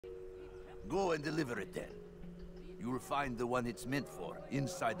Go and deliver it then. You'll find the one it's meant for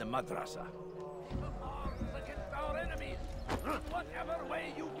inside the madrasa. Against our enemies, whatever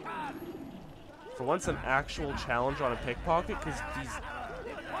way you can. For once, an actual challenge on a pickpocket, because these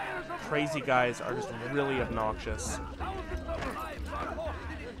crazy guys are just really obnoxious.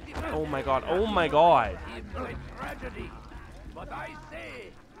 Oh my god, oh my god! But I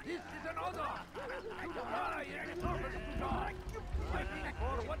say, this is an honor. Fighting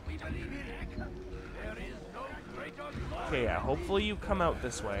for what we believe in. There is no greater glory. Okay, yeah, hopefully you come out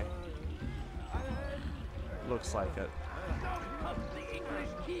this way. Looks like it. Down comes the English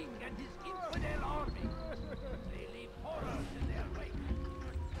king and his infidel army. They leave horrors in their wake.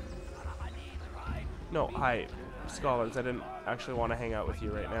 No, hi, scholars. I didn't actually want to hang out with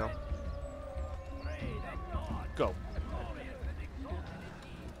you right now. Go.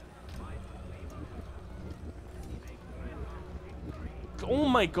 Oh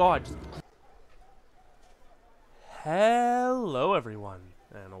my god! Hello everyone,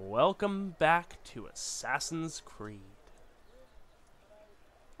 and welcome back to Assassin's Creed.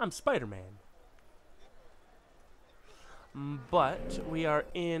 I'm Spider-Man. But we are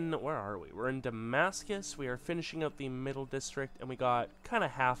in, where are we? We're in Damascus. We are finishing out the middle district, and we got kind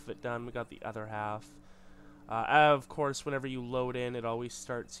of half of it done. We got the other half. Of course, whenever you load in, it always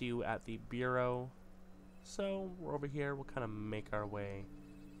starts you at the bureau. So, we're over here. We'll kind of make our way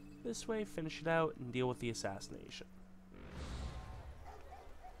this way, finish it out, and deal with the assassination.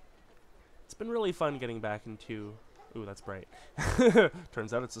 It's been really fun getting back into... Ooh, that's bright.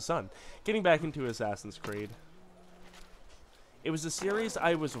 Turns out it's the sun. Getting back into Assassin's Creed. It was a series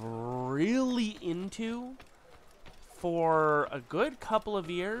I was really into for a good couple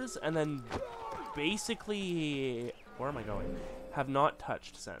of years, and then basically... Where am I going? Have not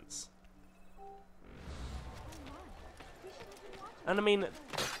touched since. And I mean,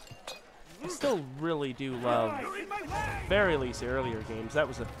 I still really do love very least earlier games. That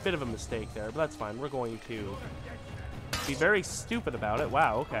was a bit of a mistake there, but that's fine. We're going to be very stupid about it.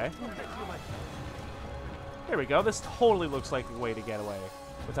 Wow, okay. There we go. This totally looks like the way to get away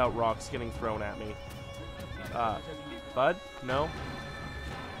without rocks getting thrown at me. Bud? No?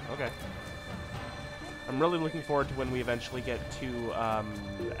 Okay. I'm really looking forward to when we eventually get to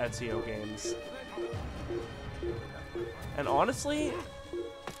Ezio games. And honestly,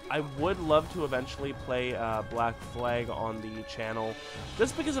 I would love to eventually play Black Flag on the channel,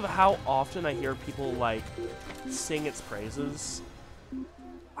 just because of how often I hear people, like, sing its praises.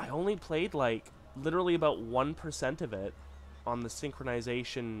 I only played, like, literally about 1% of it on the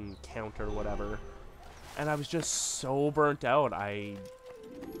synchronization count or whatever, and I was just so burnt out,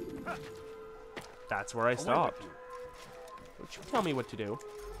 that's where I stopped. Don't you tell me what to do.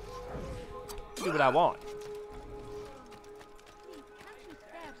 Do what I want.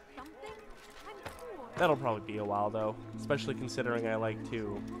 That'll probably be a while, though, especially considering I like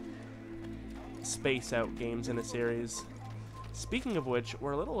to space out games in a series. Speaking of which,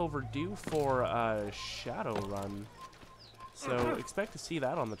 we're a little overdue for a Shadowrun, so expect to see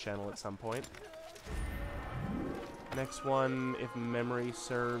that on the channel at some point. Next one, if memory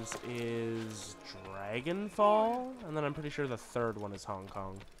serves, is Dragonfall, and then I'm pretty sure the third one is Hong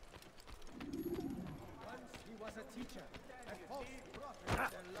Kong.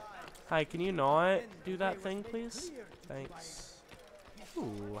 Hi, can you not do that thing, please? Thanks.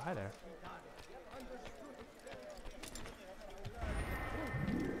 Ooh, hi there.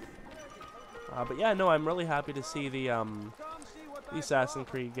 But yeah, no, I'm really happy to see the Assassin's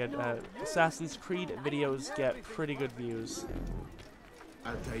Creed videos get pretty good views.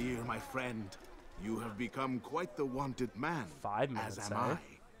 Altair, my friend, you have become quite the wanted man. 5 minutes, as am I.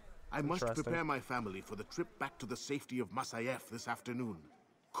 I must prepare my family for the trip back to the safety of Masayef this afternoon.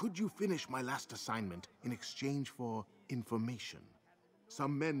 Could you finish my last assignment in exchange for information?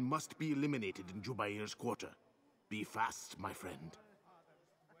 Some men must be eliminated in Jubair's quarter. Be fast, my friend.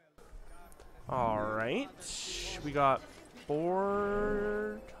 Alright. We got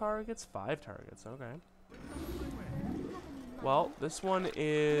 4 targets? 5 targets, okay. Well, this one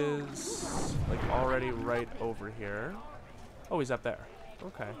is, like, already right over here. Oh, he's up there.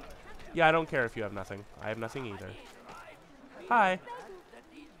 Okay. Yeah, I don't care if you have nothing. I have nothing either. Hi.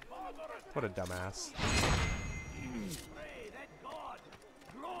 What a dumbass.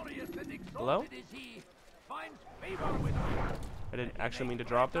 Hello? I didn't actually mean to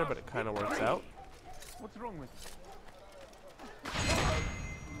drop there, but it kind of works out. What's wrong with you?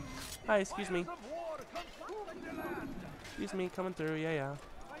 Hi, excuse me. Excuse me, coming through, yeah.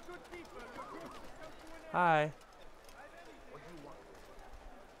 Hi.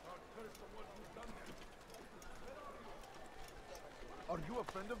 Are you a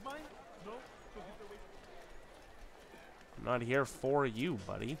friend of mine? No? I'm not here for you,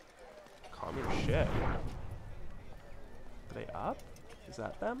 buddy. Calm your shit. Are they up? Is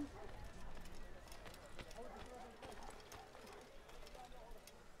that them?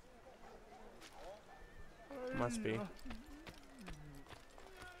 Must be.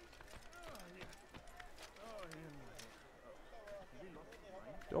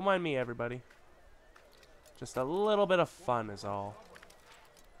 Don't mind me, everybody. Just a little bit of fun is all.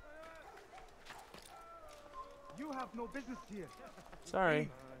 You have no business here. Sorry.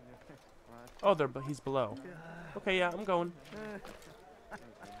 Oh, he's below. Okay, yeah, I'm going.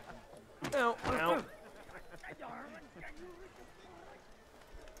 Ow, ow.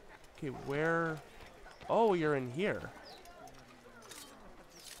 Okay, where? Oh, you're in here.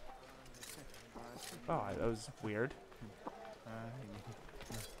 Oh, that was weird.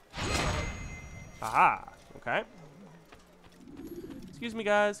 Aha. Okay. Excuse me,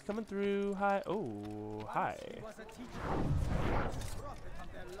 guys. Coming through. Hi. Oh, hi.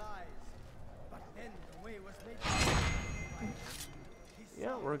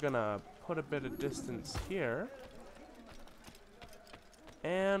 Yeah, we're gonna put a bit of distance here.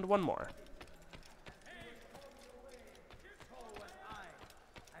 And one more.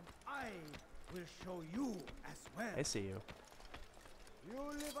 And I will show you as well. I see you. You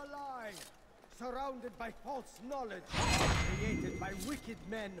live a lie, surrounded by false knowledge, created by wicked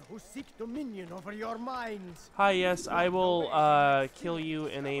men who seek dominion over your minds. Hi, yes, I will kill you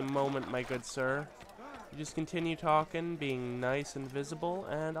in a moment, my good sir. You just continue talking, being nice and visible,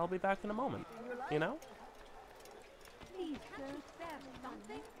 and I'll be back in a moment. You know?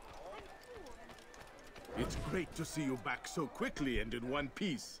 It's great to see you back so quickly and in one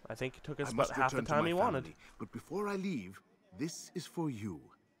piece. I think it took us I about must half the return to time my he family, wanted. But before I leave, this is for you.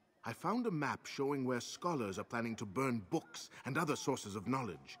 I found a map showing where scholars are planning to burn books and other sources of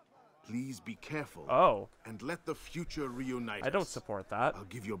knowledge. Please be careful. Oh. And let the future reunite I don't us. support that. I'll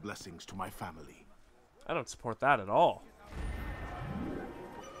give your blessings to my family. I don't support that at all.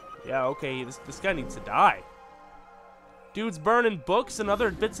 Yeah, okay, this guy needs to die. Dude's burning books and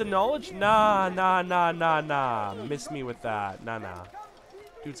other bits of knowledge? Nah, nah, nah, nah, nah. Miss me with that. Nah, nah.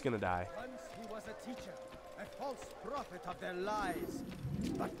 Dude's gonna die. Once he was a teacher, a false prophet of their lies.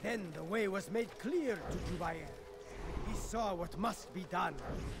 But then the way was made clear to Jubair. He saw what must be done,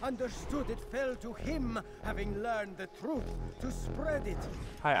 understood it fell to him, having learned the truth, to spread it.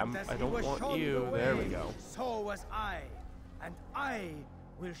 Hi, And as I he don't was want shown you. the There we way, go. So was I, and I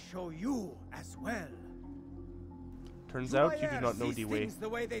will show you as well. Turns out you do Jubair not know sees the way. things the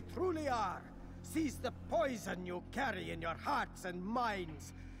way they truly are. Sees the poison you carry in your hearts and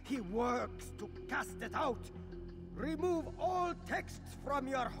minds. He works to cast it out. Remove all texts from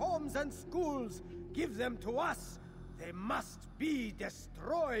your homes and schools. Give them to us. They must be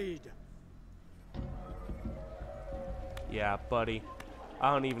destroyed. Yeah, buddy.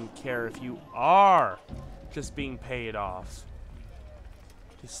 I don't even care if you are just being paid off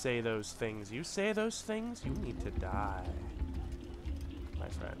to say those things. You say those things, you need to die, my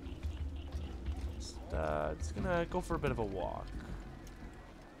friend. Just gonna go for a bit of a walk.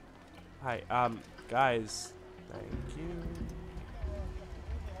 Hi, guys. Thank you.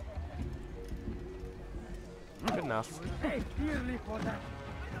 Good enough. Pay dearly for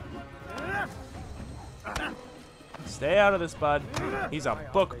that. Stay out of this, bud. He's a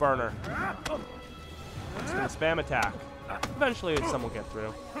book burner. He's gonna spam attack. Eventually, some will get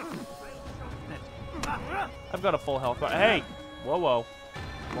through. I've got a full health bar. Hey! Whoa, whoa.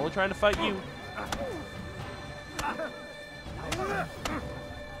 I'm only trying to fight you.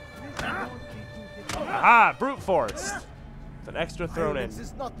 Ah! Brute force! With an extra thrown in. Violence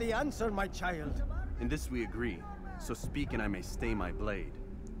is not the answer, my child. In this we agree, so speak and I may stay my blade.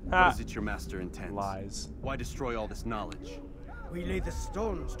 Ha. What is it your master intends? Lies. Why destroy all this knowledge? We lay the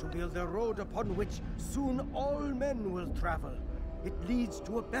stones to build a road upon which soon all men will travel. It leads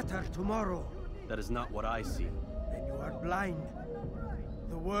to a better tomorrow. That is not what I see. Then you are blind.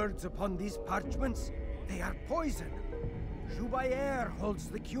 The words upon these parchments, they are poison. Jubair holds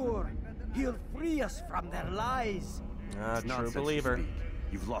the cure. He'll free us from their lies. Ah, It's true nonsense you believer. speak.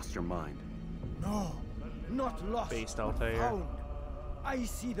 You've lost your mind. No, not lost, Based but Altair. found. I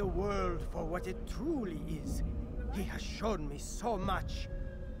see the world for what it truly is. He has shown me so much.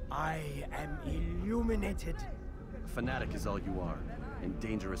 I am illuminated. A fanatic is all you are, and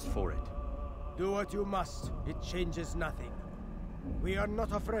dangerous for it. Do what you must. It changes nothing. We are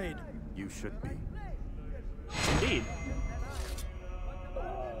not afraid. You should be. Indeed.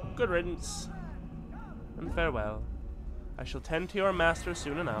 Good riddance. And farewell. I shall tend to your master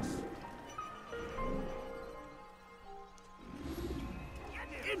soon enough.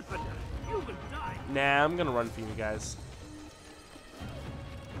 You will die. Nah, I'm gonna run for you guys.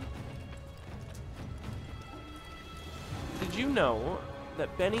 Did you know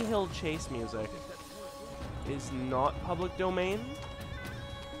that Benny Hill chase music is not public domain?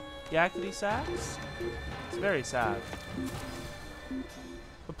 Yakety sax? It's very sad.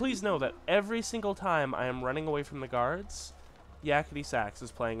 But please know that every single time I am running away from the guards, Yakety sax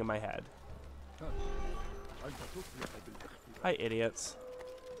is playing in my head. Hi, idiots.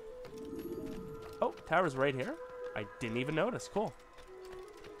 Oh, tower's right here. I didn't even notice. Cool.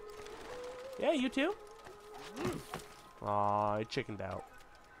 Yeah, you too? Aw, I chickened out.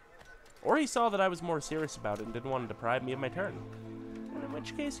 Or he saw that I was more serious about it and didn't want to deprive me of my turn. And in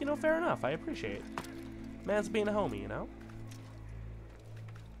which case, you know, fair enough. I appreciate it. Man's being a homie, you know?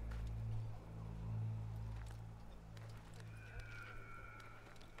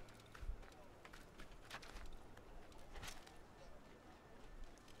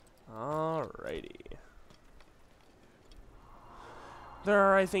 Alrighty. There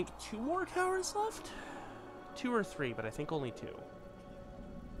are, I think, 2 more towers left? 2 or 3, but I think only 2.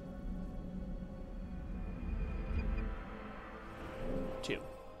 Two.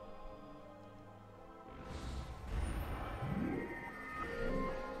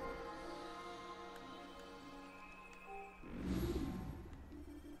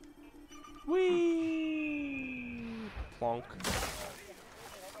 Whee! Plonk.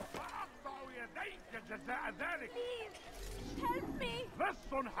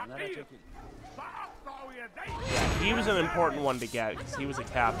 Help me! Yeah, he was an important one to get because he was a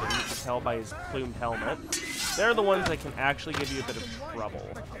captain. You can tell by his plumed helmet. They're the ones that can actually give you a bit of trouble.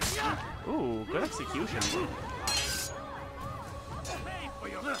 Ooh, good execution.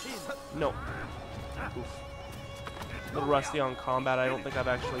 No. Oof. A little rusty on combat. I don't think I've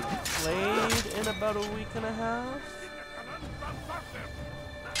actually played in about a week and a half.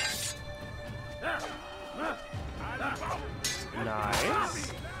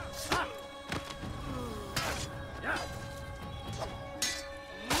 Nice.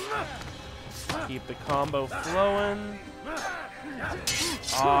 Keep the combo flowing.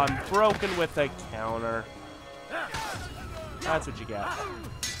 Oh, I'm broken with a counter. That's what you get.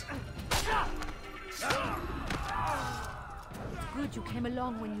 Good you came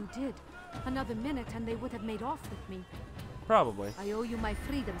along when you did. Another minute and they would have made off with me. Probably. I owe you my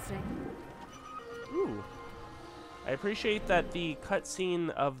freedom, Sren. Ooh. I appreciate that the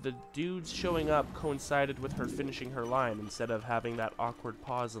cutscene of the dudes showing up coincided with her finishing her line instead of having that awkward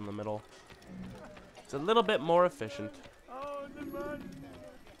pause in the middle. It's a little bit more efficient.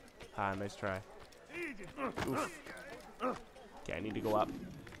 Ah, nice try. Oof. Okay, I need to go up.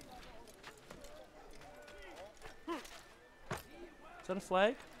 Is that a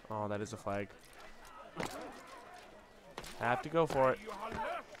flag? Oh, that is a flag. I have to go for it.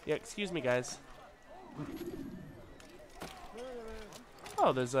 Yeah, excuse me, guys.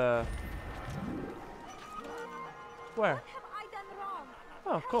 Oh, there's a... Where? What have I done wrong?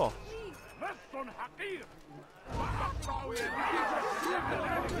 Oh, cool.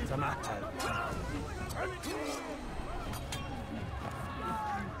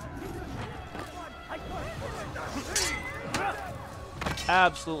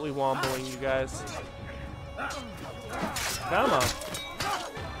 Absolutely womboing you guys. Come on.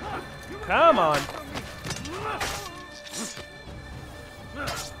 Come on.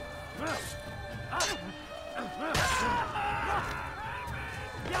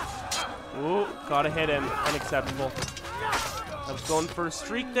 Ooh, got a hit in. Unacceptable. I was going for a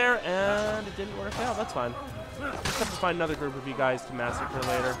streak there, and it didn't work out. That's fine. Just have to find another group of you guys to massacre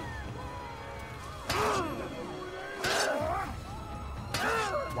later.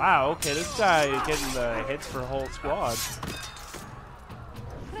 Wow, okay, this guy is getting the hits for a whole squad.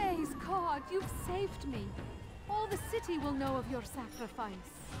 Praise God, you've saved me. All the city will know of your sacrifice.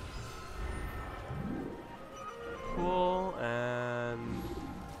 Cool, and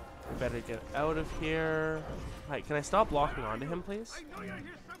better get out of here. Hi, can I stop locking onto him, please?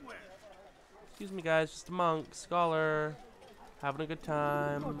 Excuse me, guys, just a monk, scholar, having a good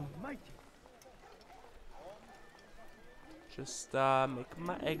time. Just make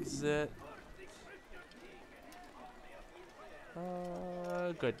my exit.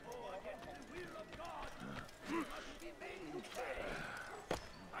 Good.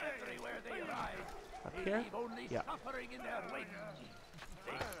 Up here? Yeah.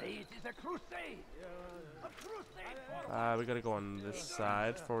 We gotta go on this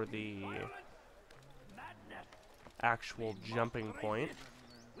side for the actual jumping point.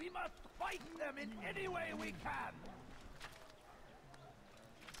 We must fight them in any way we can.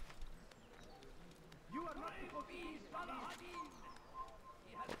 You are not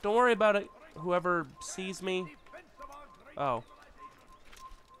Don't worry about it, whoever sees me. Oh.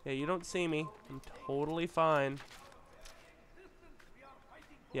 Yeah, you don't see me. I'm totally fine.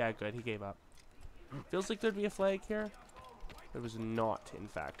 Yeah, good. He gave up. Feels like there'd be a flag here. There was not, in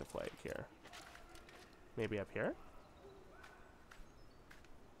fact, a flag here. Maybe up here?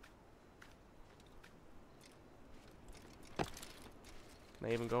 Can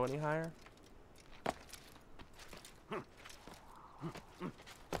I even go any higher?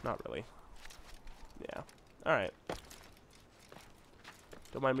 Not really. Yeah. Alright.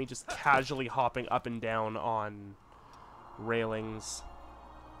 Don't mind me just casually hopping up and down on railings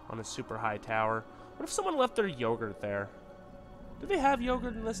on a super high tower. What if someone left their yogurt there? Did they have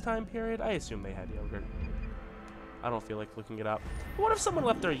yogurt in this time period? I assume they had yogurt. I don't feel like looking it up. But what if someone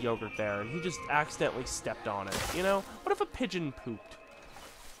left their yogurt there and he just accidentally stepped on it, you know? What if a pigeon pooped?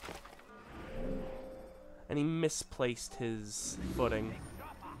 And he misplaced his footing.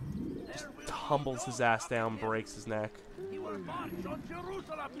 Just tumbles his ass down, breaks his neck. He will march on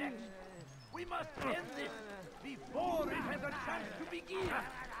Jerusalem next. We must end this before it has a chance to begin.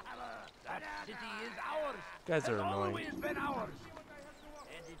 That city is ours. Guys are has annoying. Always been ours.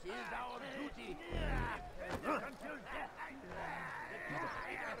 And it is our duty. Until death.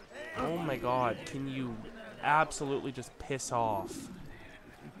 Oh my god, can you absolutely just piss off?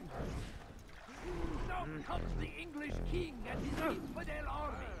 Now comes the English king and his infidel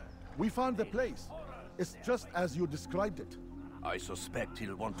army. We found the place. It's just as you described it. I suspect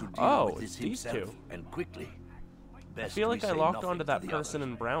he'll want to deal with this these himself, two. and quickly. I feel like I locked onto that person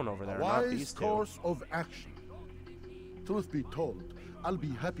in brown over there, not these Wise two. course of action. Truth be told, I'll be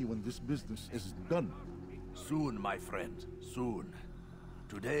happy when this business is done. Soon, my friend, soon.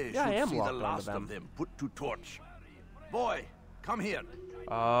 Today Yeah, I am should see the locked onto last them. of them put to torch. Boy, come here.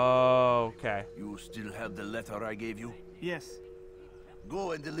 Oh, okay. You still have the letter I gave you? Yes.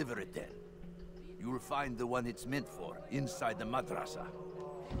 Go and deliver it then. You'll find the one it's meant for inside the madrasa.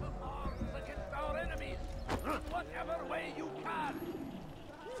 Against our enemies, whatever way you can.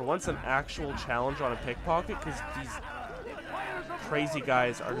 For once, an actual challenge on a pickpocket, because these crazy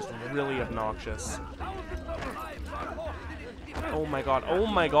guys are just really obnoxious. Oh my god, oh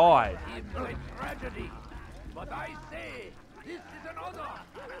my god! Tragedy. But I say, this is an honor.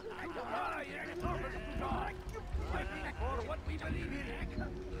 Fighting for what we believe in.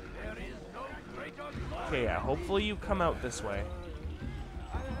 There is no greater glory. Okay, yeah, hopefully you come out this way.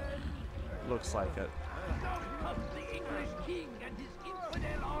 Looks like it. Now comes the English king and his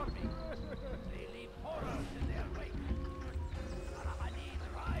infidel army. They leave horrors in their wake.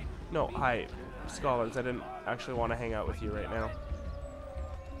 No, hi, scholars. I didn't actually want to hang out with you right now.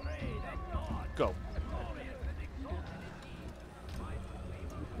 Go.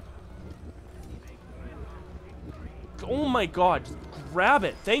 Oh my god, just grab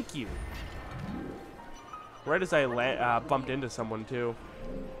it. Thank you. Right as I bumped into someone, too.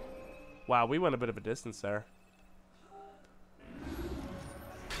 Wow, we went a bit of a distance there.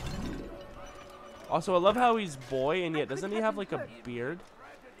 Also, I love how he's boy, and yet doesn't he have, like, a beard?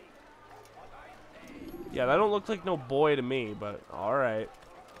 Yeah, that don't look like no boy to me, but alright.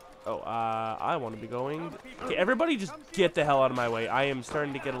 Oh, I want to be going... Okay, everybody just get the hell out of my way. I am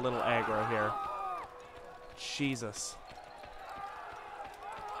starting to get a little aggro here. Jesus.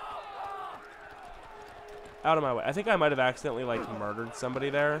 Out of my way. I think I might have accidentally, like, murdered somebody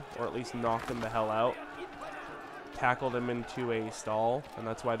there, or at least knocked him the hell out. Tackled him into a stall, and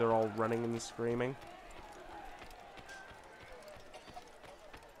that's why they're all running and screaming.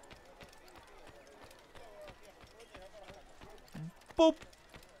 Boop!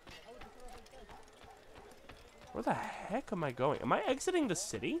 Where the heck am I going? Am I exiting the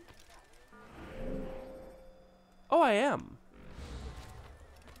city? Oh, I am.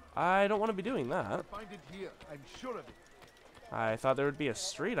 I don't want to be doing that. Find it here, I'm sure of it. I thought there would be a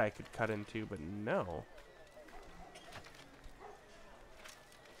street I could cut into, but no.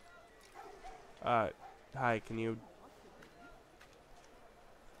 Hi, can you...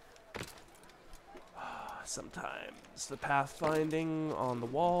 Sometimes the pathfinding on the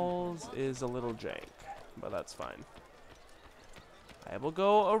walls is a little jank, but that's fine. I will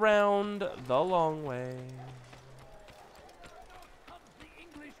go around the long way.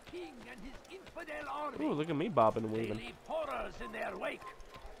 Ooh, look at me bobbing and weaving.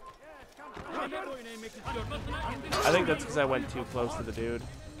 I think that's because I went too close to the dude.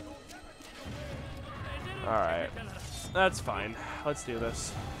 Alright. That's fine. Let's do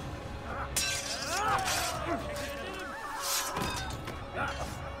this.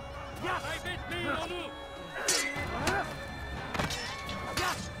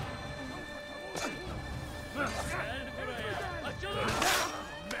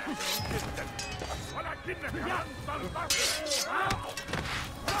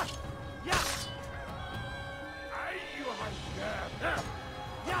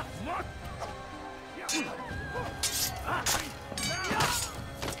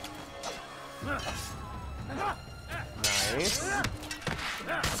 Nice.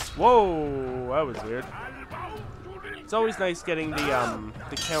 Whoa, that was weird. It's always nice getting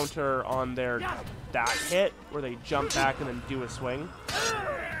the counter on their that hit where they jump back and then do a swing.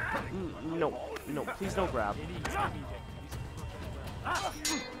 No, no, please don't grab. I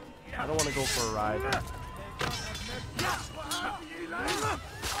don't want to go for a ride.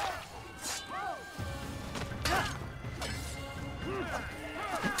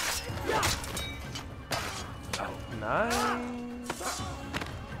 Nice.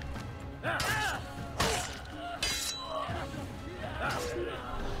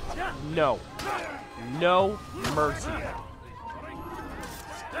 No. No mercy.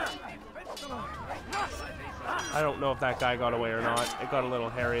 I don't know if that guy got away or not. It got a little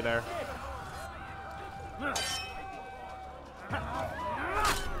hairy there.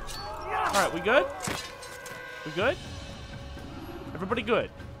 Alright, we good? We good? Everybody good?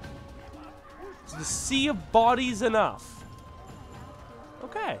 Is the sea of bodies enough?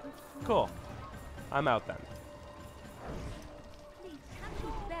 Okay, cool. I'm out then. Please, can't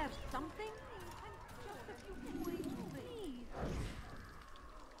you bear something?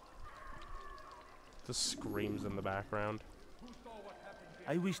 The screams in the background.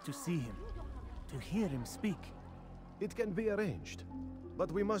 I wish to see him, to hear him speak. It can be arranged,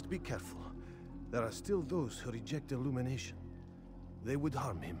 but we must be careful. There are still those who reject illumination. They would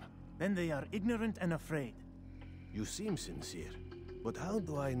harm him. Then they are ignorant and afraid. You seem sincere, but how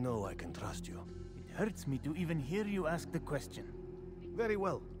do I know I can trust you? It hurts me to even hear you ask the question. Very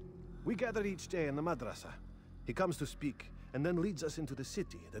well. We gather each day in the madrasa. He comes to speak, and then leads us into the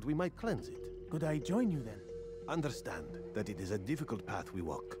city, that we might cleanse it. Could I join you then? Understand that it is a difficult path we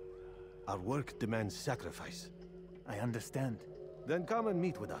walk. Our work demands sacrifice. I understand. Then come and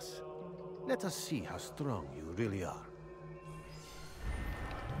meet with us. Let us see how strong you really are.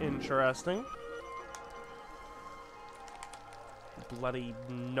 Interesting. Bloody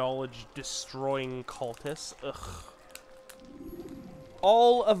knowledge-destroying cultists. Ugh.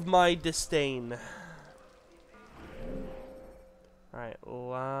 All of my disdain. Alright,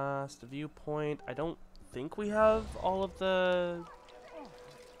 last viewpoint. I don't think we have all of the...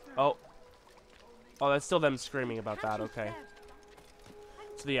 Oh. Oh, that's still them screaming about that, okay.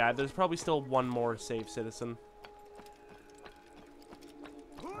 So yeah, there's probably still one more safe citizen.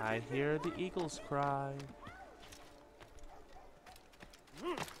 I hear the eagles cry.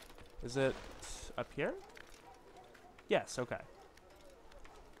 Is it up here? Yes, okay.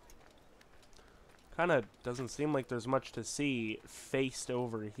 Kind of doesn't seem like there's much to see faced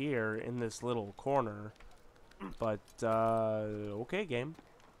over here in this little corner. But, okay, game.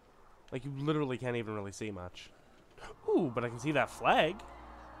 Like, you literally can't even really see much. Ooh, but I can see that flag.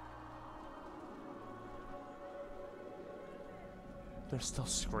 They're still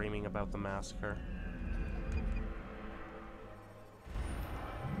screaming about the massacre.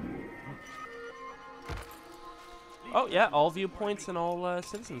 Oh, yeah, all viewpoints and all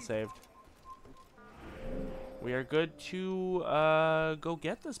citizens saved. We are good to go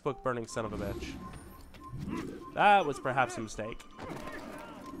get this book-burning son of a bitch. That was perhaps a mistake.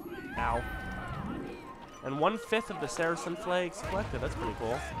 Ow. And 1/5 of the Saracen flags collected. That's pretty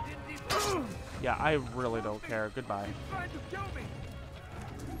cool. Yeah, I really don't care. Goodbye.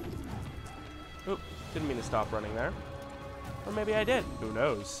 Oop, didn't mean to stop running there. Or maybe I did. Who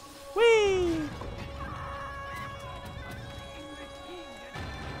knows? Whee!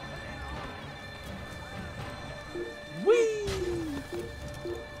 Whee!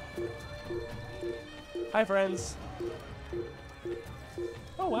 Hi, friends.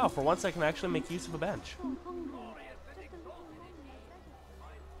 Oh, wow. For once, I can actually make use of a bench.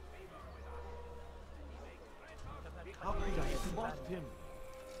 How could I have lost him?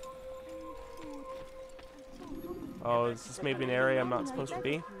 Oh, is this maybe an area I'm not supposed to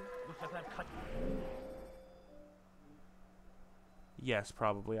be? Yes,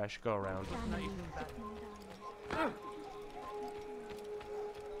 probably. I should go around.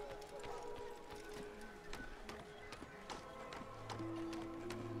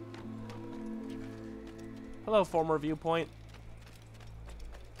 Hello, former viewpoint.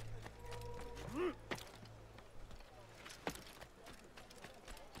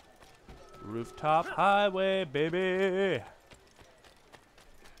 Rooftop highway, baby.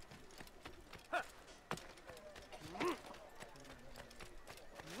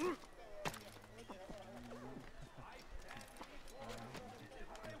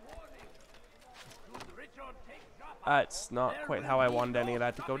 It's not quite how I wanted any of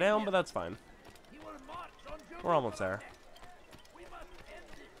that to go down, but that's fine. We're almost there.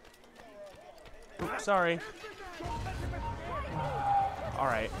 Oops, sorry.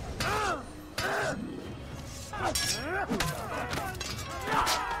 Alright.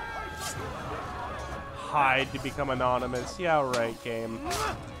 Hide to become anonymous. Yeah, right, game.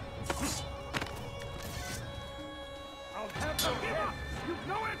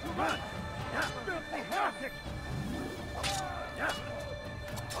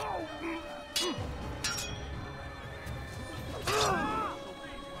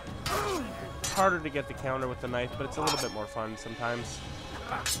 It's harder to get the counter with the knife, but it's a little bit more fun sometimes.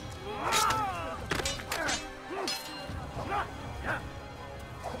 I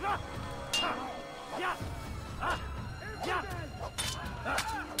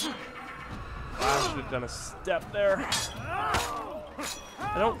should have done a step there.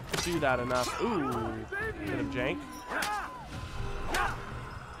 I don't do that enough. Ooh, bit of jank.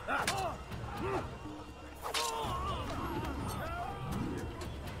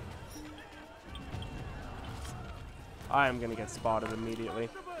 I am gonna get spotted immediately.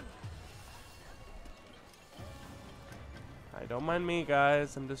 Don't mind me,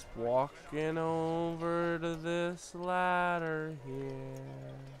 guys. I'm just walking over to this ladder here.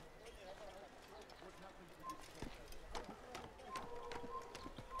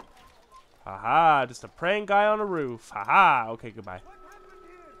 Haha, just a praying guy on a roof. Haha. Okay, goodbye.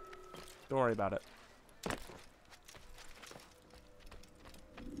 Don't worry about it.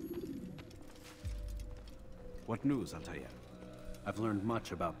 What news, Altair? I've learned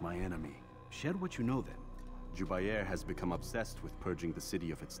much about my enemy. Share what you know then. Jubair has become obsessed with purging the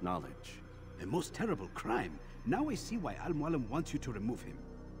city of its knowledge. A most terrible crime. Now I see why Al-Mualim wants you to remove him.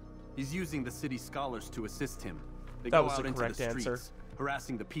 He's using the city scholars to assist him. They That go was out the into correct the streets, answer.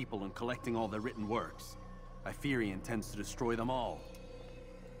 harassing the people and collecting all their written works. I fear he intends to destroy them all.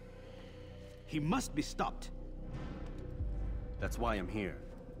 He must be stopped. That's why I'm here.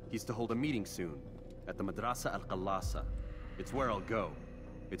 He's to hold a meeting soon, at the Madrasa al-Qallasa. It's where I'll go.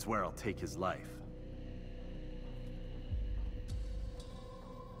 It's where I'll take his life.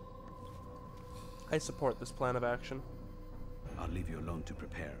 I support this plan of action. I'll leave you alone to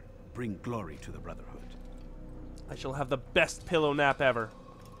prepare. Bring glory to the Brotherhood. I shall have the best pillow nap ever.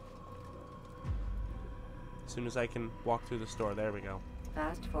 As soon as I can walk through the store. There we go.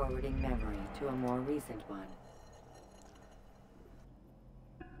 Fast forwarding memory to a more recent one.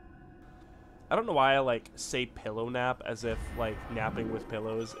 I don't know why I like say pillow nap as if like napping with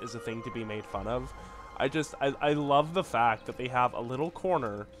pillows is a thing to be made fun of. I love the fact that they have a little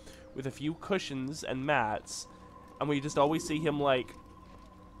corner with a few cushions and mats, and we just always see him like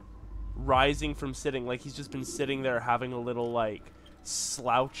rising from sitting, like he's just been sitting there having a little like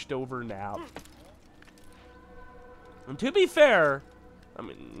slouched over nap. And to be fair, I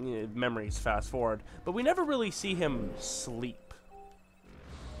mean, memories fast forward, but we never really see him sleep.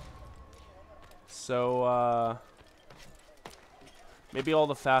 So, maybe all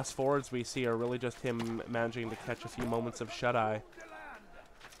the fast forwards we see are really just him managing to catch a few moments of shut-eye.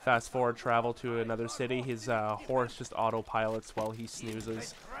 Fast forward, travel to another city, his horse just autopilots while he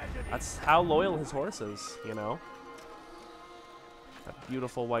snoozes. That's how loyal his horse is, you know? That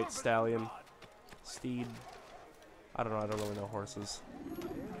beautiful white stallion. Steed. I don't know, I don't really know horses.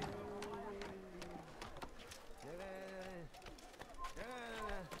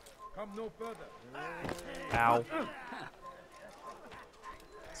 Come no further. Ow.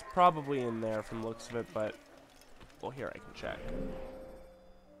 It's probably in there from the looks of it, but... well, here, I can check.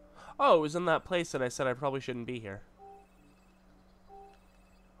 Oh, it was in that place that I said I probably shouldn't be here.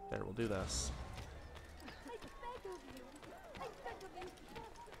 There, we'll do this.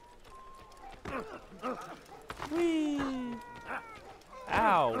 Whee!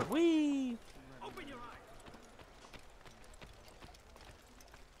 Ow! Whee!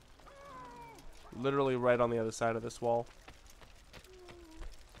 Literally right on the other side of this wall.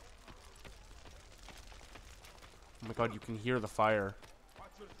 Oh my god, you can hear the fire.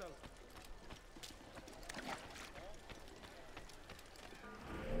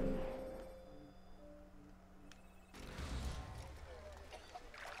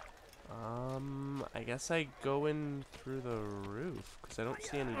 I guess I go in through the roof, because I don't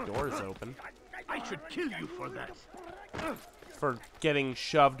see any doors open. I should kill you for that. For getting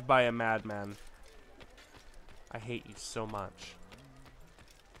shoved by a madman. I hate you so much.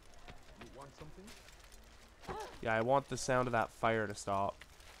 You want something? Yeah, I want the sound of that fire to stop.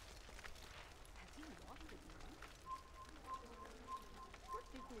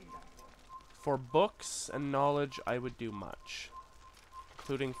 For books and knowledge, I would do much.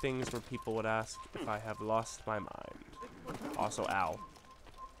 including things where people would ask if I have lost my mind. Also, ow.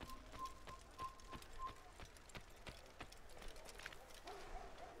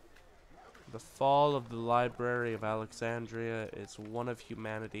 The fall of the Library of Alexandria is one of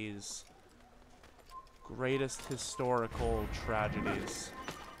humanity's greatest historical tragedies.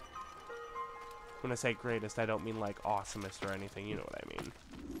 When I say greatest, I don't mean like awesomest or anything, you know what I mean.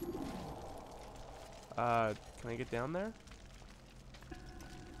 Can I get down there?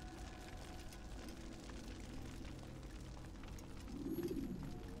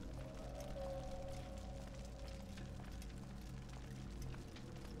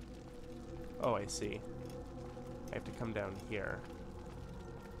 Oh, I see. I have to come down here.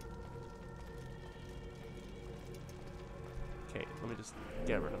 Okay, let me just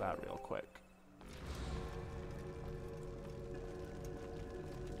get rid of that real quick.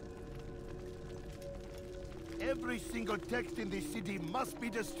 Every single text in this city must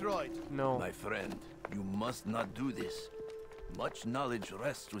be destroyed. No. My friend, you must not do this. Much knowledge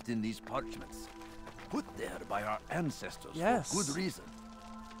rests within these parchments, put there by our ancestors for good reason.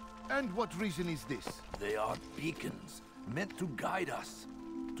 And what reason is this? They are beacons, meant to guide us,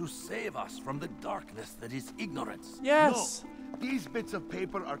 to save us from the darkness that is ignorance. Yes! No, these bits of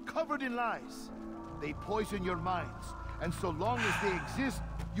paper are covered in lies. They poison your minds, and so long as they exist,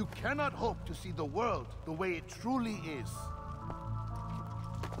 you cannot hope to see the world the way it truly is.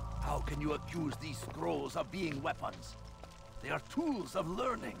 How can you accuse these scrolls of being weapons? They are tools of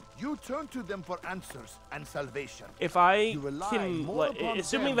learning. You turn to them for answers and salvation. If I can,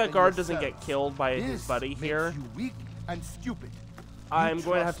 assuming that guard doesn't get killed by his buddy here, you weak and stupid. I'm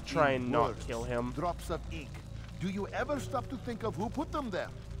going to have to try and not kill him. Drops of ink. Do you ever stop to think of who put them there?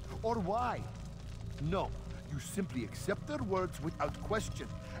 Or why? No. You simply accept their words without question.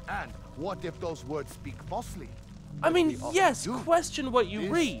 And what if those words speak falsely? I mean, yes, question what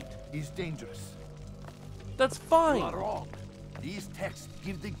you read. Is dangerous. That's fine. You are wrong. These texts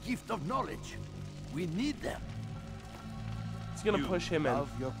give the gift of knowledge. We need them. It's gonna push him in. You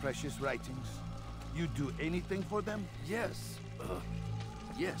love your precious writings? You do anything for them? Yes.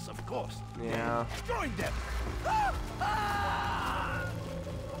 Yes, of course. Yeah. Join them.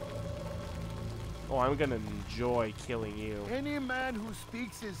 Oh, I'm gonna enjoy killing you. Any man who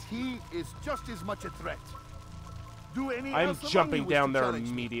speaks as he is just as much a threat. Do any I'm else among jumping you wish down to there challenge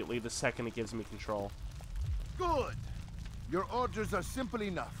me? immediately the second it gives me control. Good. Your orders are simple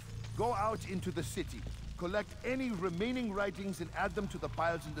enough. Go out into the city, collect any remaining writings and add them to the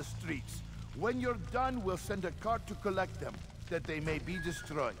piles in the streets. When you're done, we'll send a cart to collect them, that they may be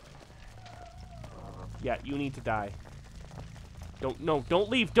destroyed. Yeah, you need to die. Don't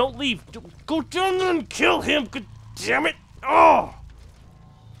leave, don't leave! Go down there and kill him, god damn it! Oh!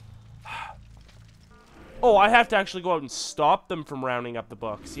 Oh, I have to actually go out and stop them from rounding up the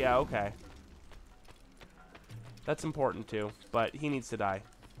books. Yeah, okay. That's important too, but he needs to die.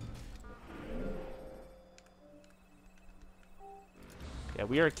 Yeah,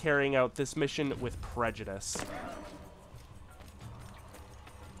 we are carrying out this mission with prejudice.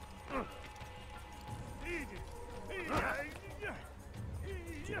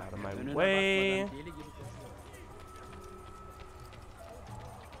 Get out of my way.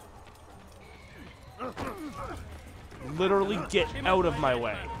 Literally get out of my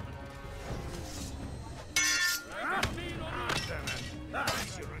way.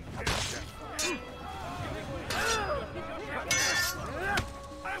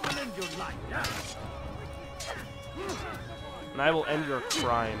 And I will end your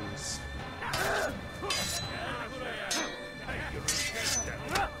crimes.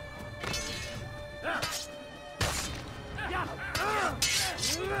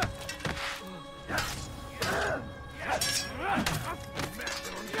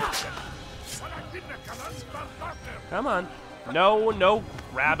 Come on. No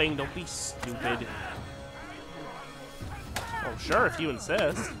grabbing. Don't be stupid. Oh, sure, if you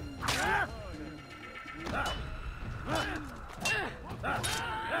insist.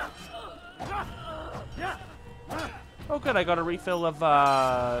 Oh, good. I got a refill of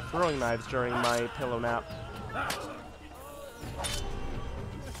throwing knives during my pillow nap.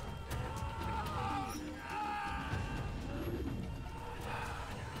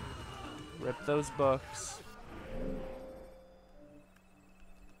 Rip those books.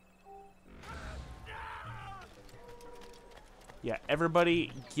 Yeah,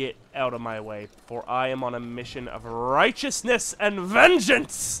 everybody get out of my way, for I am on a mission of righteousness and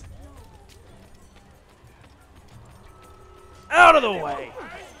vengeance! Out of the way!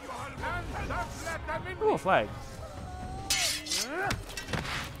 Ooh, a flag.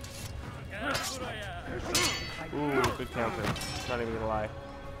 Ooh, good counter. Not even gonna lie.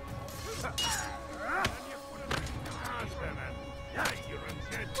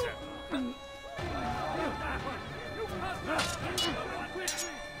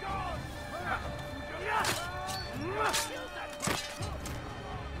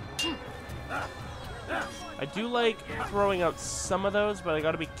 I do like throwing out some of those, but I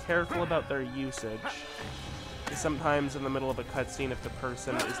gotta be careful about their usage. Sometimes in the middle of a cutscene, if the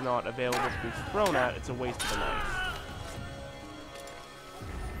person is not available to be thrown at, it's a waste of a knife.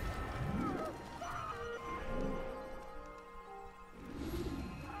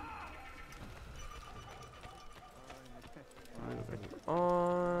 Moving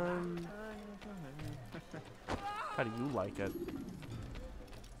on. How do you like it?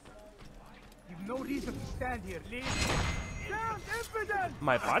 You've no reason to stand here, leave. Down, infidel!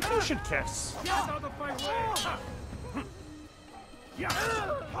 My body should kiss. Get out of my way!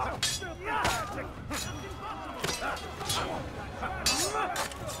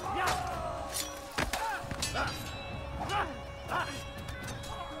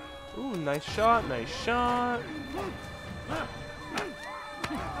 Ooh, nice shot, nice shot.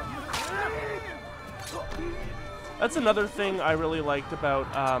 That's another thing I really liked about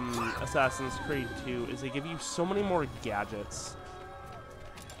Assassin's Creed 2 is they give you so many more gadgets.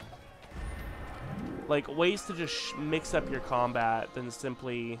 Like ways to just mix up your combat than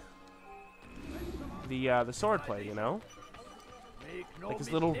simply the swordplay, you know? Like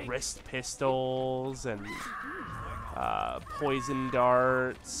his little wrist pistols and poison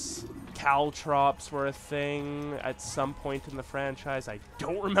darts. Caltrops were a thing at some point in the franchise. I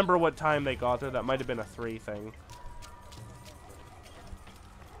don't remember what time they got there. That might have been a 3 thing.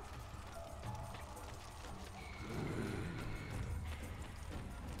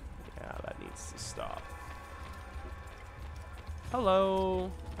 Yeah, that needs to stop.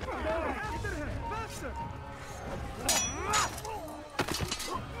 Hello.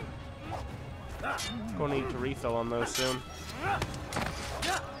 Gonna need to refill on those soon.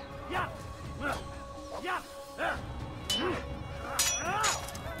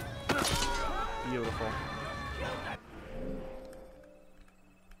 Beautiful.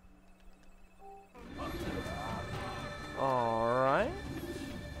 All right.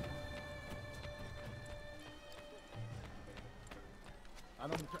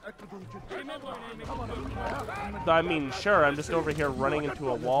 I mean, sure, I'm just over here running into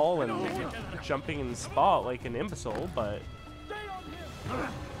a wall and jumping in spot like an imbecile, but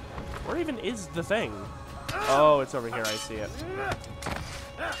where even is the thing? Oh, it's over here, I see it.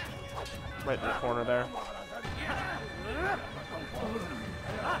 Right in the corner there.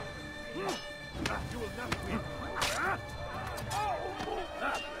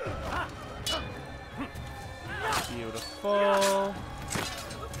 Beautiful.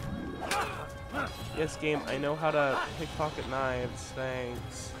 Yes, game, I know how to pickpocket knives,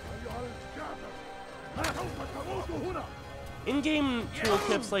 thanks. In-game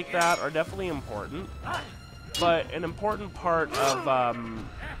tooltips like that are definitely important, but an important part of,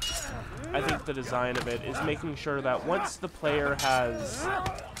 I think, the design of it is making sure that once the player has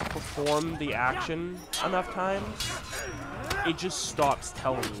performed the action enough times, it just stops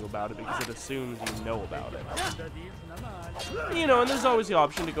telling you about it because it assumes you know about it. You know, and there's always the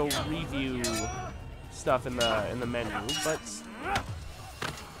option to go review stuff in the menu, but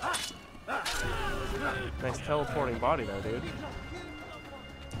nice teleporting body there, dude.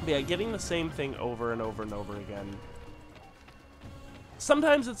 But yeah, getting the same thing over and over and over again.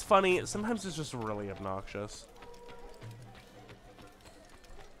 Sometimes it's funny, sometimes it's just really obnoxious.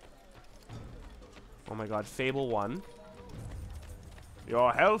 Oh my god, Fable 1.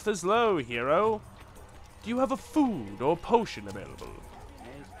 Your health is low, hero. Do you have a food or potion available?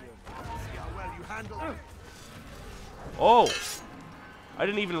 Oh! I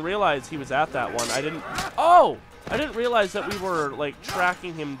didn't even realize he was at that one. Oh! I didn't realize that we were, like,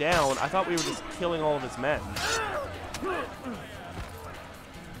 tracking him down. I thought we were just killing all of his men.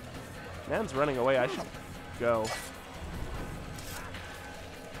 Man's running away. I should go.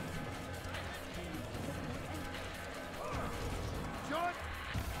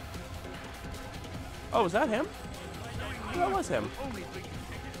 Oh, was that him? That was him.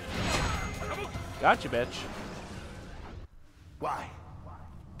 Gotcha, bitch. Why?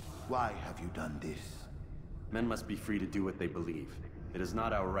 Why have you done this? Men must be free to do what they believe. It is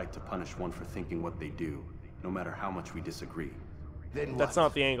not our right to punish one for thinking what they do, no matter how much we disagree. Then that's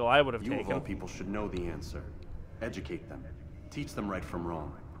not the angle I would have taken. You of all people should know the answer. Educate them. Teach them right from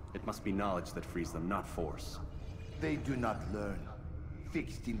wrong. It must be knowledge that frees them, not force. They do not learn,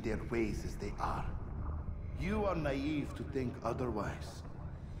 fixed in their ways as they are. You are naive to think otherwise.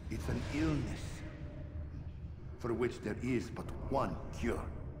 It's an illness for which there is but one cure.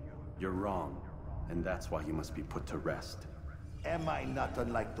 You're wrong, and that's why you must be put to rest. Am I not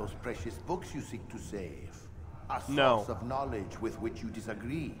unlike those precious books you seek to save? A source No. of knowledge with which you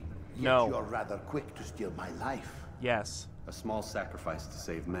disagree. Yet No. you are rather quick to steal my life. Yes. A small sacrifice to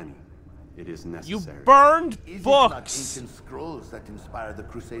save many. It is You necessary. burned Is it not books! ancient scrolls that inspire the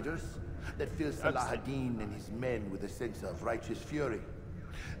Crusaders? That fill Salah ad-Din and his men with a sense of righteous fury?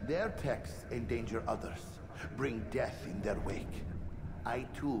 Their texts endanger others, bring death in their wake. I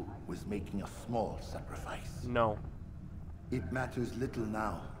too was making a small sacrifice. No. It matters little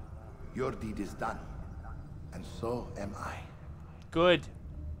now. Your deed is done, and so am I. Good.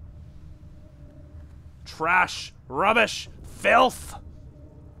 Trash, rubbish, filth.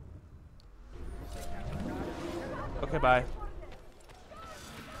 Okay, bye.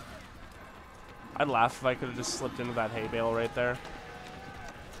 I'd laugh if I could have just slipped into that hay bale right there.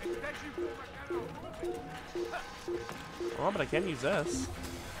 Oh, but I can use this.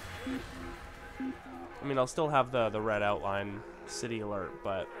 I mean, I'll still have the red outline city alert,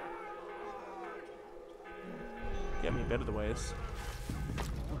 but get me a bit of the ways.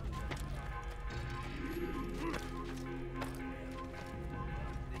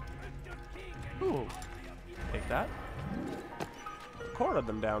 Ooh, take that. Cornered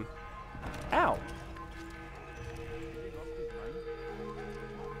them down. Ow.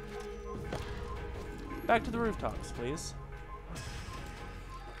 Back to the rooftops, please.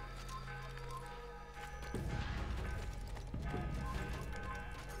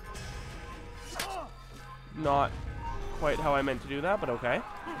 Not quite how I meant to do that, but okay.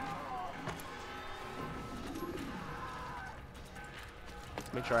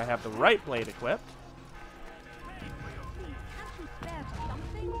 Make sure I have the right blade equipped.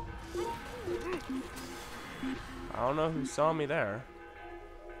 I don't know who saw me there.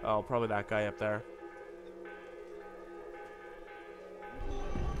 Oh, probably that guy up there.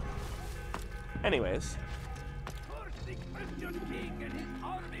 Anyways.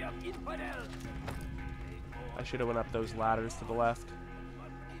 I should have went up those ladders to the left.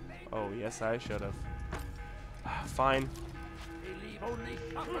 Oh, yes, I should have. Fine.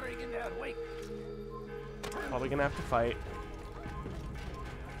 Probably gonna have to fight.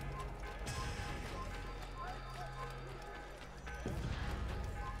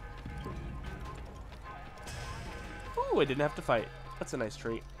 Ooh, I didn't have to fight. That's a nice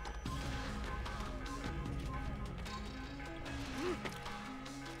treat.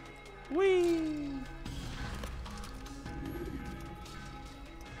 Whee!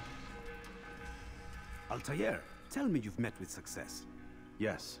 Altair, tell me you've met with success.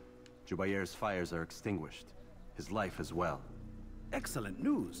 Yes. Jubayr's fires are extinguished. His life as well. Excellent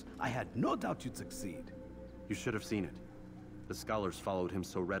news. I had no doubt you'd succeed. You should have seen it. The scholars followed him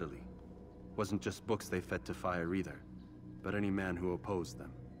so readily. Wasn't just books they fed to fire either, but any man who opposed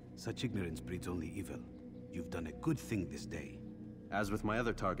them. Such ignorance breeds only evil. You've done a good thing this day. As with my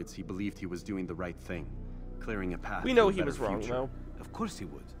other targets, he believed he was doing the right thing, clearing a path. We know to a he was better wrong, future. though. Of course he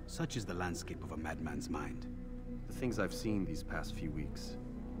would. Such is the landscape of a madman's mind. The things I've seen these past few weeks,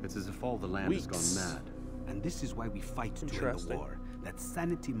 it's as if all the land has gone mad. And this is why we fight to end the war, that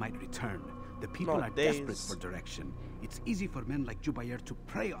sanity might return. The people Not are days. desperate for direction. It's easy for men like Jubayr to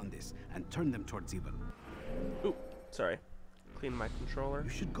prey on this and turn them towards evil. Ooh, sorry. Clean my controller. You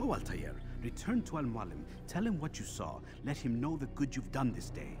should go, Altair. Return to Al-Mualim. Tell him what you saw. Let him know the good you've done this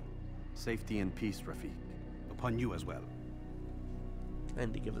day. Safety and peace, Rafiq. Upon you as well.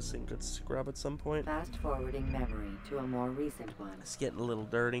 And to give this thing a good scrub at some point. Fast forwarding memory to a more recent one. It's getting a little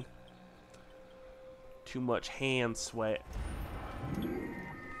dirty. Too much hand sweat.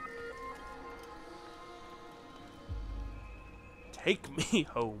 Take me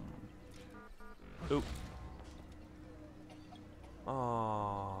home. Oop.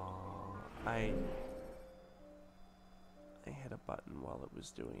 Oh, I hit a button while it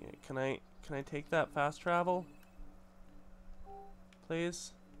was doing it. Can I take that fast travel?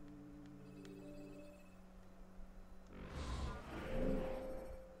 Please?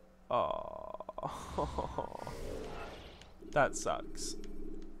 Oh. That sucks.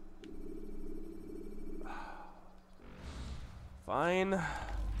 Fine.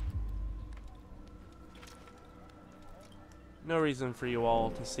 No reason for you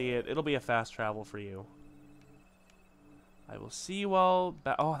all to see it. It'll be a fast travel for you. I will see you all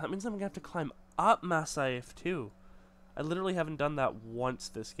back. Oh, that means I'm gonna have to climb up Masaif too. I literally haven't done that once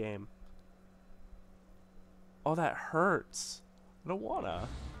this game. Oh, that hurts. I don't wanna.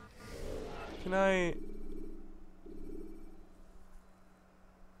 Can I...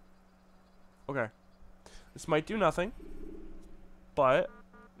 Okay. This might do nothing. But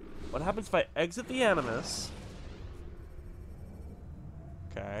what happens if I exit the Animus?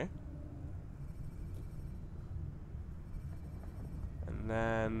 Okay. And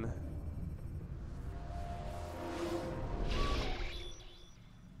then...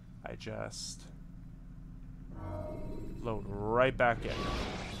 I just... load right back in.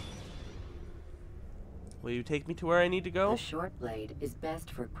 Will you take me to where I need to go? The short blade is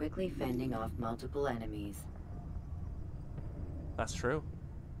best for quickly fending off multiple enemies. That's true.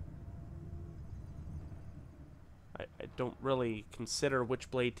 I don't really consider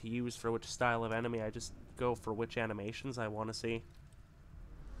which blade to use for which style of enemy. I just go for which animations I want to see.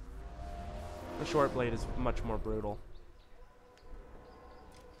 The short blade is much more brutal.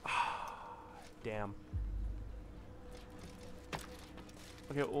 Damn.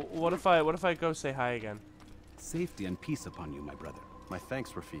 Okay, what if I go say hi again? Safety and peace upon you, my brother. My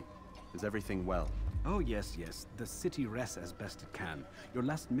thanks, Rafiq. Is everything well? Oh, yes, yes. The city rests as best it can. Your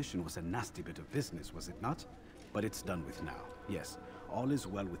last mission was a nasty bit of business, was it not? But it's done with now. Yes, all is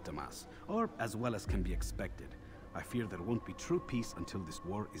well with Damas, or as well as can be expected. I fear there won't be true peace until this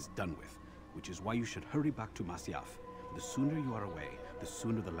war is done with, which is why you should hurry back to Masyaf. The sooner you are away, the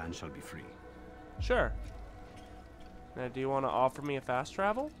sooner the land shall be free. Sure. Now, do you want to offer me a fast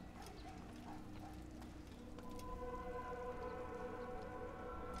travel?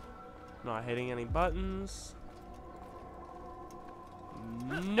 Not hitting any buttons.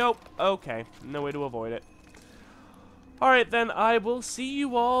 Nope. Okay. No way to avoid it. Alright, then I will see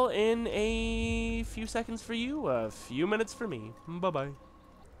you all in a few seconds for you, a few minutes for me. Bye-bye.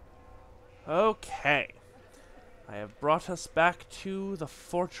 Okay. I have brought us back to the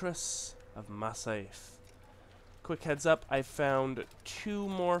fortress of Masyaf. Quick heads up, I found 2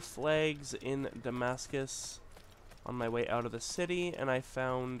 more flags in Damascus on my way out of the city, and I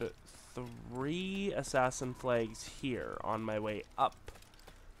found 3 assassin flags here on my way up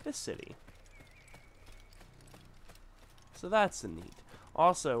this city. So that's neat.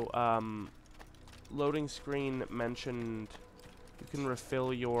 Also, loading screen mentioned you can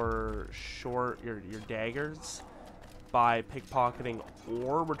refill your daggers by pickpocketing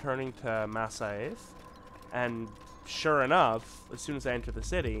or returning to Masyaf. And sure enough, as soon as I entered the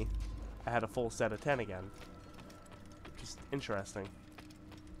city, I had a full set of 10 again. Which is interesting.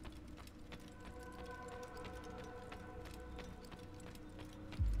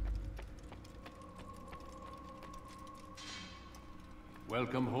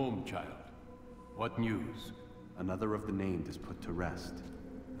 Welcome home, child. What news? Another of the named is put to rest.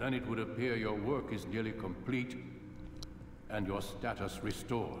 Then it would appear your work is nearly complete, and your status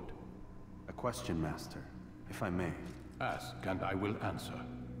restored. A question, Master, if I may. Ask, and I will answer.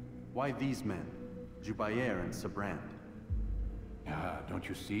 Why these men, Jubayer and Sabrand? Ah, don't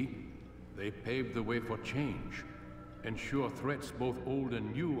you see? They paved the way for change. Ensure threats both old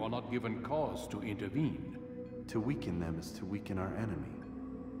and new are not given cause to intervene. To weaken them is to weaken our enemy.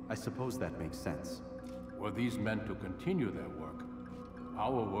 I suppose that makes sense. Were these men to continue their work,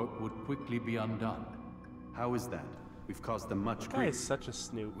 our work would quickly be undone. How is that? We've caused them much grief. Guy is such a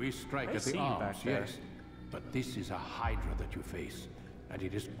snoop. We strike at the arms, yes. But this is a hydra that you face, and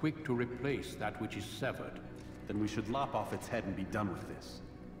it is quick to replace that which is severed. Then we should lop off its head and be done with this.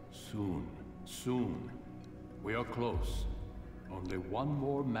 Soon, soon. We are close. Only one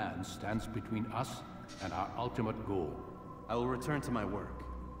more man stands between us and our ultimate goal. I will return to my work.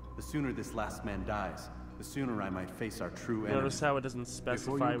 The sooner this last man dies, the sooner I might face our true enemy. Notice how it doesn't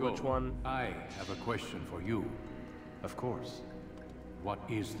specify which one. I have a question for you. Of course. What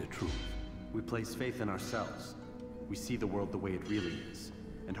is the truth? We place faith in ourselves. We see the world the way it really is,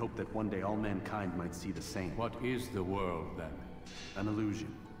 and hope that one day all mankind might see the same. What is the world, then? An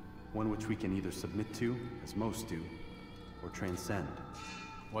illusion. One which we can either submit to, as most do, or transcend.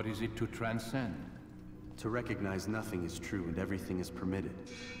 What is it to transcend? To recognize nothing is true and everything is permitted.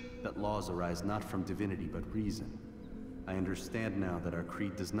 That laws arise not from divinity but reason. I understand now that our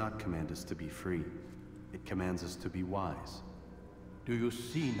creed does not command us to be free. It commands us to be wise. Do you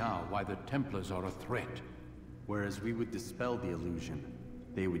see now why the Templars are a threat? Whereas we would dispel the illusion,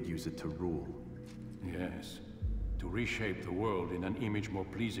 they would use it to rule. Yes. To reshape the world in an image more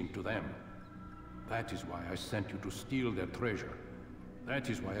pleasing to them. That is why I sent you to steal their treasure. That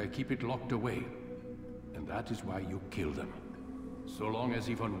is why I keep it locked away. And that is why you kill them. So long as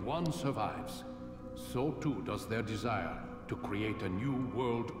even one survives, so too does their desire to create a new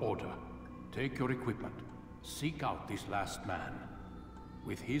world order. Take your equipment. Seek out this last man.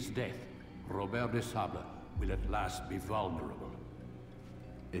 With his death, Robert de Sable will at last be vulnerable.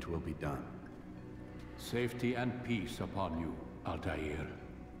 It will be done. Safety and peace upon you, Altair.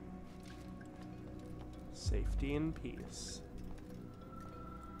 Safety and peace.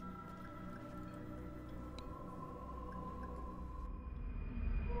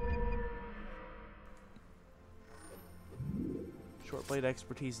 Short blade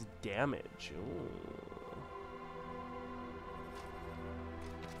expertise damage. Ooh.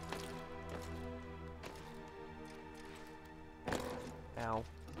 Ow.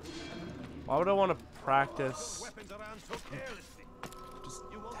 Why would I want to practice just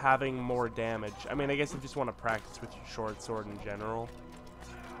having more damage? I mean, I guess if you just want to practice with your short sword in general.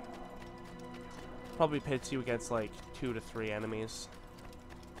 Probably pits you against like 2 to 3 enemies.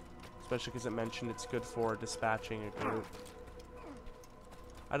 Especially because it mentioned it's good for dispatching a group.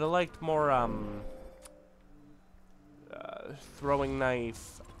 I'd have liked more throwing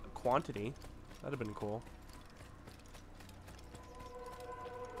knife quantity. That'd have been cool.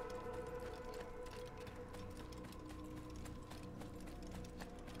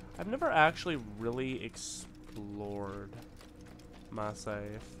 I've never actually really explored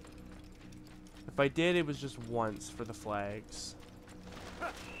Masaif. If I did, it was just once for the flags.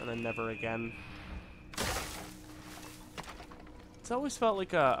 And then never again. It's always felt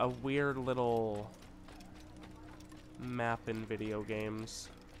like a weird little map in video games.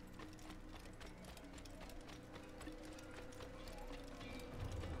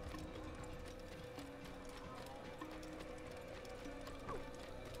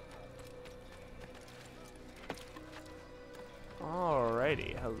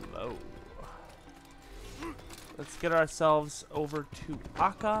 Alrighty, hello. Let's get ourselves over to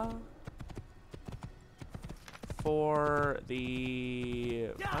Akka for the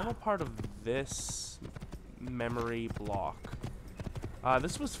final part of this memory block.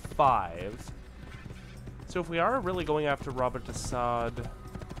 This was 5. So if we are really going after Robert Assad,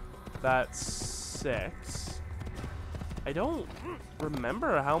 that's 6. I don't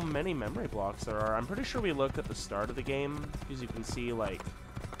remember how many memory blocks there are. I'm pretty sure we looked at the start of the game, because you can see, like,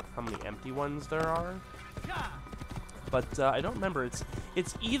 how many empty ones there are. But I don't remember.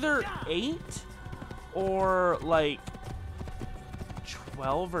 It's either 8 or, like,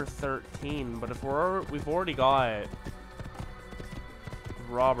 12 or 13. But if we've already got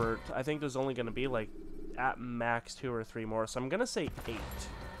Robert, I think there's only going to be, like, at max 2 or 3 more. So I'm going to say 8.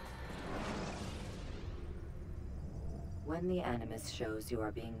 When the Animus shows you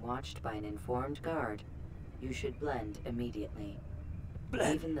are being watched by an informed guard, you should blend immediately.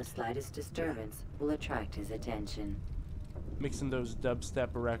 Even the slightest disturbance will attract his attention. Mixing those dubstep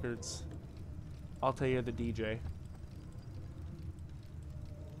records. I'll tell you the DJ.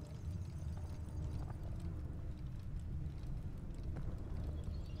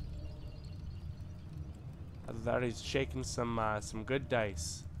 That is shaking some good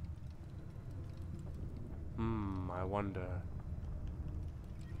dice. I wonder.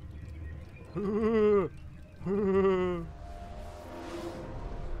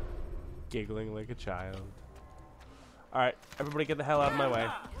 Giggling like a child. Alright, everybody get the hell out of my way.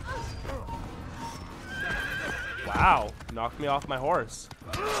 Wow, knocked me off my horse.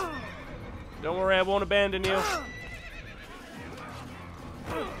 Don't worry, I won't abandon you.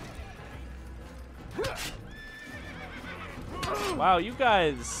 Wow, you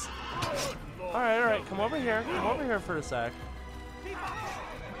guys. Alright, come over here. Come over here for a sec.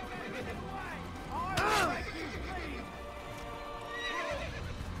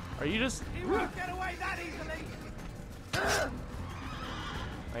 Are you just... He won't get away that easily.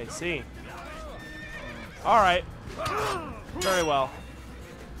 I see. Alright. Very well.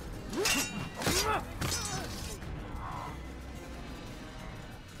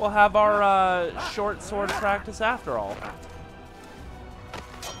 We'll have our short sword practice after all.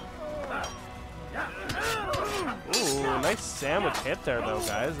 Ooh, nice sandwich hit there though,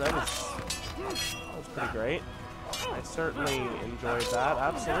 guys. That was pretty great. I certainly enjoyed that,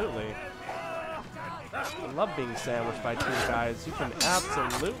 absolutely. I love being sandwiched by 2 guys. You can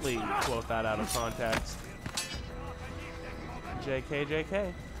absolutely quote that out of context. JK,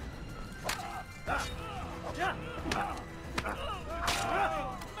 JK.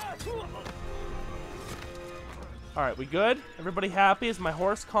 Alright, we good? Everybody happy? Is my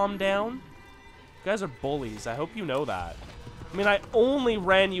horse calmed down? You guys are bullies. I hope you know that. I mean, I only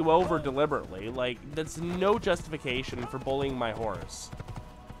ran you over deliberately. Like, that's no justification for bullying my horse.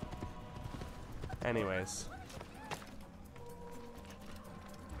 Anyways.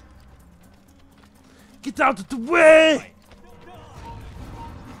 Get out of the way!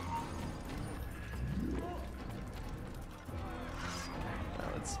 Now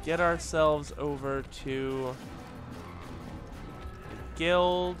let's get ourselves over to the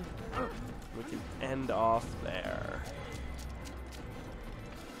guild. We can end off there.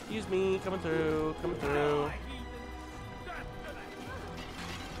 Excuse me, coming through, coming through.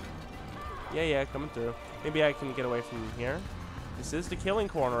 Yeah, coming through. Maybe I can get away from here. This is the killing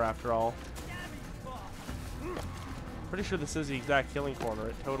corner after all. Pretty sure this is the exact killing corner.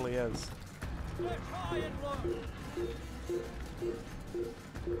 It totally is.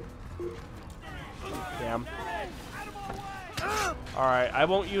 Damn. Alright, I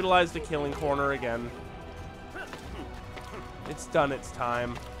won't utilize the killing corner again. It's done its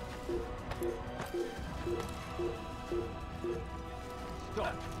time.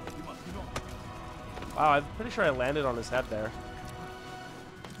 Wow, I'm pretty sure I landed on his head there.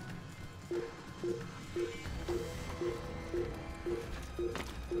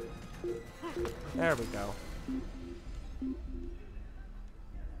 There we go.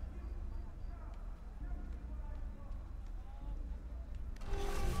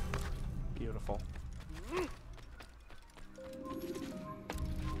 Beautiful.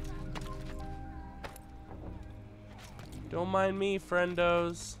 Don't mind me,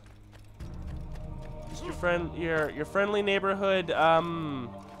 friendos. Just your friendly neighborhood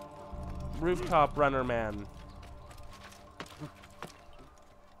rooftop runner man.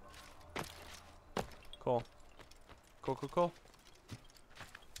 Cool. Cool, cool, cool.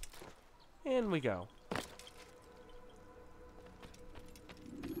 And we go.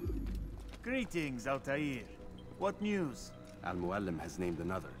 Greetings, Altair. What news? Al-Muallim has named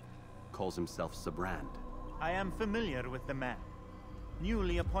another. Calls himself Sabrand. I am familiar with the man.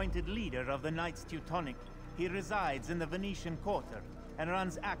 Newly appointed leader of the Knights Teutonic, he resides in the Venetian Quarter and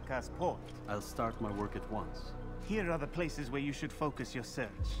runs Akka's port. I'll start my work at once. Here are the places where you should focus your search.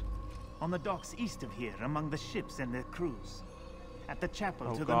 On the docks east of here, among the ships and their crews. At the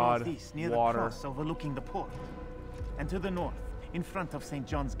chapel to the northeast, near the cross overlooking the port. And to the north, in front of St.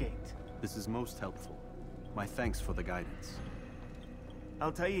 John's Gate. This is most helpful. My thanks for the guidance.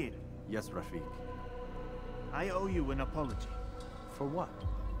 Altair. Yes, Rafiq. I owe you an apology. For what?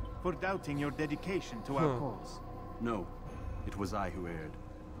 For doubting your dedication to our cause. No, it was I who erred.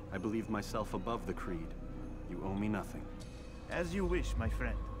 I believed myself above the creed. You owe me nothing. As you wish, my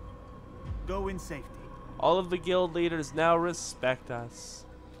friend. Go in safety. All of the guild leaders now respect us.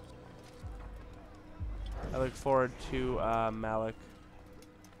 I look forward to Malik.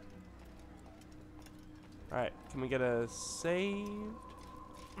 Alright, can we get a saved?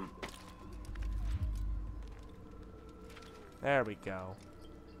 There we go.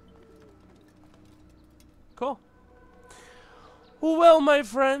 Cool. Well, my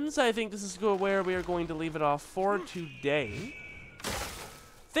friends, I think this is where we are going to leave it off for today.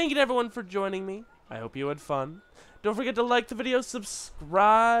 Thank you to everyone for joining me. I hope you had fun. Don't forget to like the video,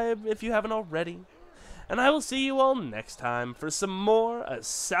 subscribe if you haven't already. And I will see you all next time for some more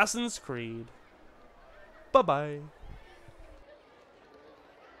Assassin's Creed. Bye-bye.